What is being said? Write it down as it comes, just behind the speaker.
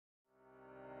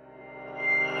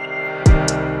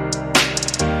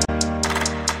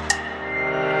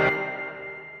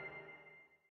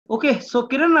Okay, so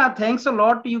Kiran, thanks a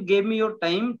lot. You gave me your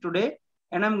time today,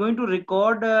 and I'm going to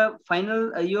record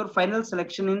your final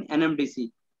selection in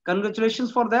NMDC.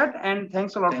 Congratulations for that, and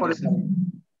thanks a lot Thank for you, it. sir.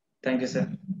 Thank you,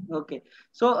 sir. Okay,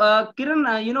 so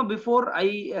Kiran, before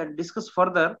I discuss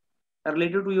further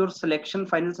related to your selection,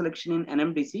 final selection in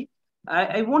NMDC,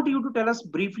 I want you to tell us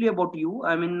briefly about you.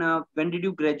 I mean, when did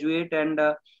you graduate, and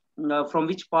from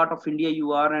which part of India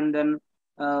you are, and then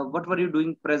what were you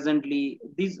doing presently?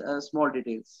 These small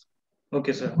details.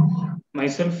 Okay, sir.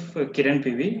 Myself, Kiran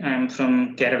PV. I am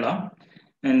from Kerala,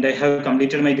 and I have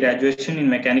completed my graduation in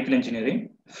mechanical engineering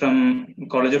from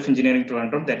College of Engineering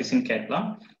Toronto, that is in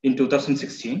Kerala, in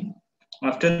 2016.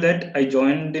 After that, I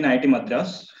joined in IIT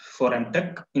Madras for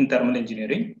MTech in thermal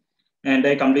engineering, and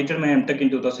I completed my MTech in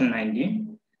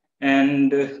 2019.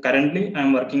 And currently, I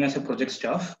am working as a project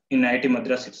staff in IIT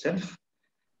Madras itself.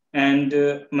 And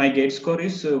my gate score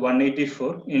is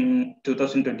 184 in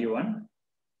 2021,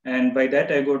 and by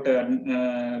that I got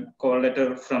a call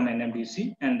letter from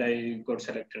NMDC and I got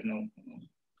selected now.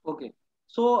 Okay.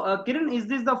 So, Kiran, is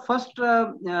this the first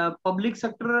public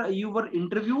sector you were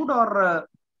interviewed, or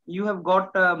you have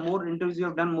got more interviews? You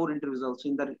have done more interviews also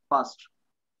in the past.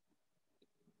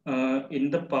 In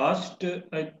the past,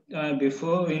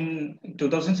 before in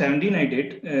 2017, I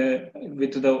did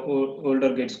with the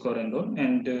older gate score and all.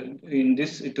 And in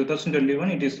this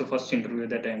 2021, it is the first interview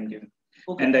that I am giving.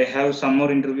 Okay. And I have some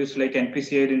more interviews like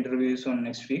NPCI interviews on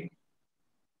next week.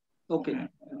 Okay.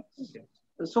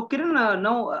 So, Kiran,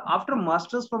 now after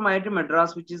masters from IIT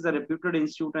Madras, which is a reputed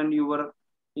institute, and you were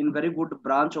in very good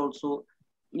branch also,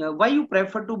 why you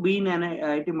prefer to be in an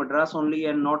IIT Madras only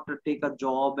and not take a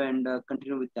job and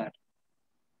continue with that?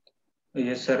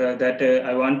 Yes, sir. That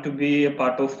I want to be a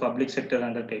part of public sector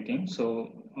undertaking.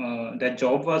 So that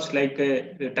job was like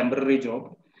a temporary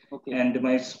job. Okay. And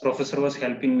my professor was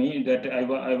helping me that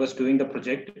I was doing the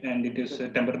project and it is a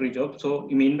temporary job. So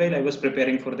meanwhile, I was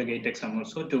preparing for the GATE exam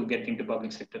also to get into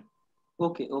public sector.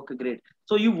 Okay, okay, great.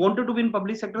 So you wanted to be in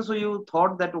public sector, so you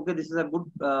thought that, okay, this is a good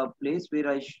place where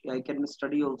I can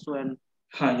study also and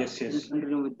yes,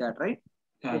 continue with that, right?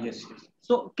 Okay. Yes.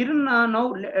 So Kiran,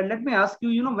 now let me ask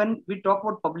you, when we talk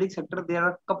about public sector, there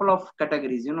are a couple of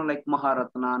categories, like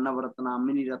Maharatna, Navaratna,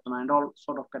 Mini Ratna, and all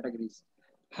sort of categories.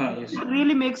 Yes. It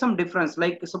really makes some difference.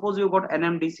 Like suppose you got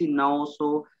NMDC now,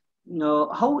 so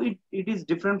how it is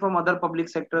different from other public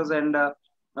sectors, and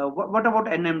what about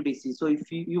NMDC? So if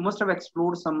you must have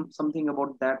explored something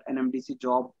about that NMDC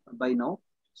job by now.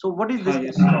 So what is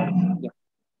this job? Yeah.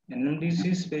 NMDC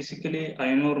is basically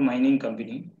iron ore mining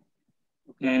company.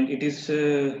 And it is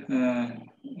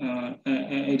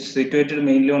it's situated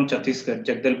mainly on Chhattisgarh,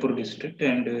 Jagdalpur district,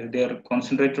 and they are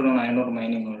concentrated on iron ore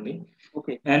mining only.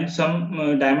 Okay. And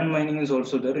some diamond mining is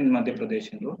also there in Madhya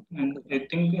Pradesh and all. And I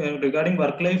think regarding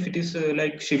work life, it is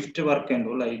like shift work and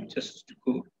all. I just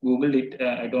googled it.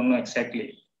 I don't know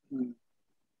exactly.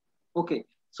 Okay.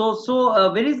 So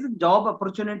where is the job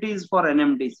opportunities for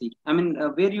NMDC? I mean,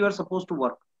 where you are supposed to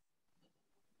work?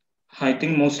 I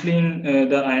think mostly in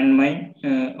the iron mine,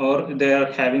 or they are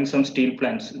having some steel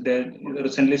plants. They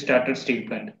recently started steel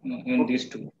plant in these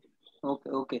two. Okay,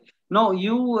 okay. Now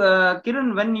you,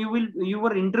 Kiran, when you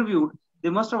were interviewed, they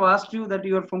must have asked you that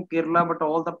you are from Kerala, but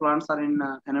all the plants are in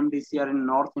NMDC or in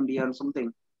North India or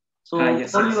something. So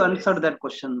yes, how you answered that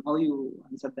question? How you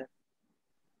answered that?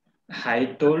 I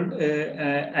told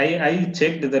I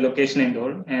checked the location and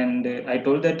all, and I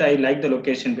told that I like the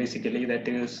location basically. That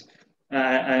is,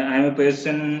 I'm a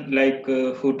person like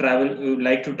who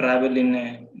like to travel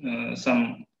in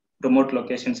some remote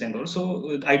locations and all.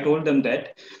 So I told them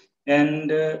that,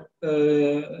 and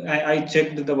I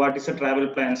checked the what is the travel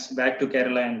plans back to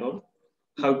Kerala and all.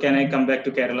 How can I come back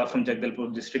to Kerala from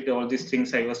Jagdalpur district? All these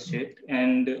things I was checked,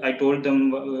 and I told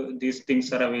them these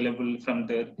things are available from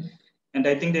there, and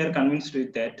I think they are convinced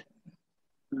with that.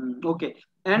 Okay,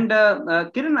 and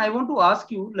Kiran, I want to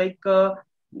ask you, like,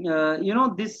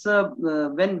 this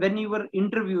when you were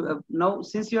interviewed, now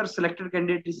since you are selected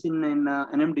candidates in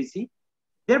NMDC,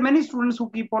 there are many students who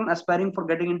keep on aspiring for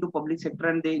getting into public sector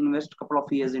and they invest a couple of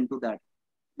years into that.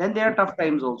 Then there are tough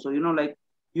times also, like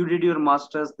you did your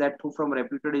masters, that too from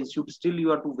reputed institute, still you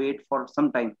have to wait for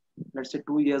some time, let's say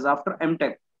 2 years after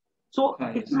MTech. So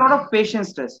it's a lot of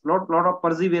patience test, lot of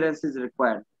perseverance is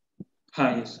required.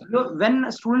 Yes.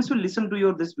 When students will listen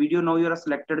to this video, now you are a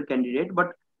selected candidate,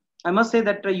 but I must say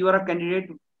that you are a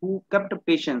candidate who kept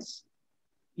patience,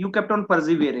 you kept on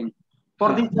persevering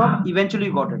for this job, eventually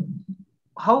you got it.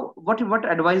 What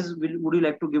advice would you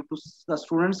like to give to the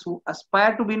students who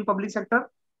aspire to be in public sector?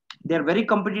 They are very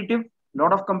competitive,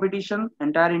 lot of competition,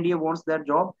 entire India wants their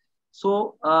job.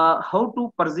 So how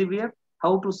to persevere,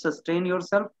 how to sustain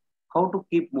yourself, how to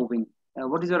keep moving?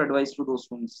 What is your advice to those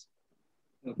students?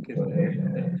 Okay,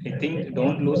 sir. I think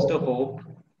don't lose the hope.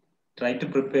 Try to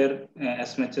prepare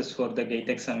as much as for the gate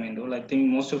exam and all. I think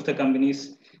most of the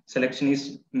companies selection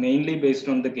is mainly based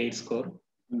on the gate score.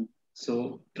 Mm.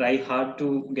 So try hard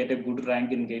to get a good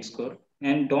rank in gate score,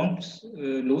 and don't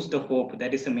lose the hope.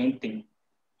 That is the main thing.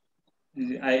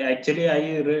 I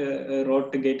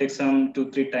wrote the gate exam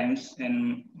 2-3 times,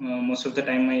 and most of the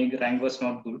time my rank was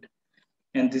not good.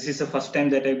 And this is the first time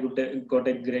that I got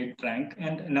a great rank,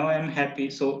 and now I am happy.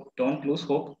 So don't lose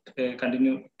hope.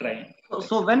 Continue trying.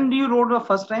 So when do you wrote the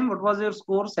first time? What was your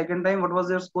score? Second time, what was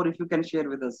your score? If you can share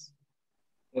with us.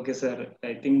 Okay, sir.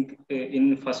 I think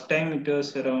in first time it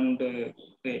was around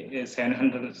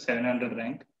 700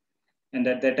 rank, and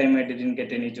at that time I didn't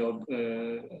get any job,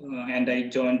 and I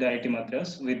joined the IIT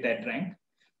Madras with that rank.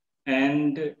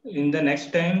 And in the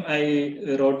next time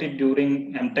I wrote it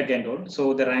during MTech and all,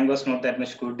 so the rank was not that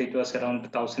much good. It was around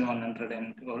 1100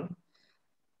 and all.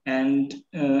 And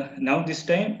now this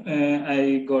time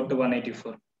I got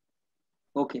 184.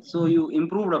 Okay, so you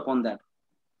improved upon that.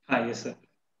 Yes, sir.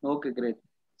 Okay, great.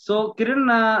 So Kiran,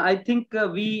 I think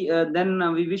we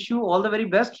wish you all the very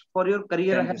best for your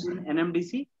career Thank ahead you, in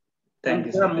NMDC. Thank And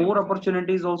you, there sir. are more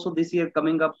opportunities also this year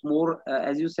coming up. More,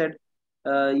 as you said,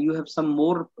 you have some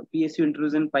more PSU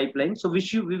interviews in pipeline. So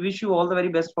we wish you all the very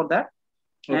best for that.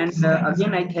 Okay, And sir.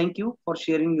 again, I thank you for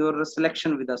sharing your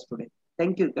selection with us today.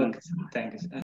 Thank you, Kiran. Okay, sir. Thank you, sir.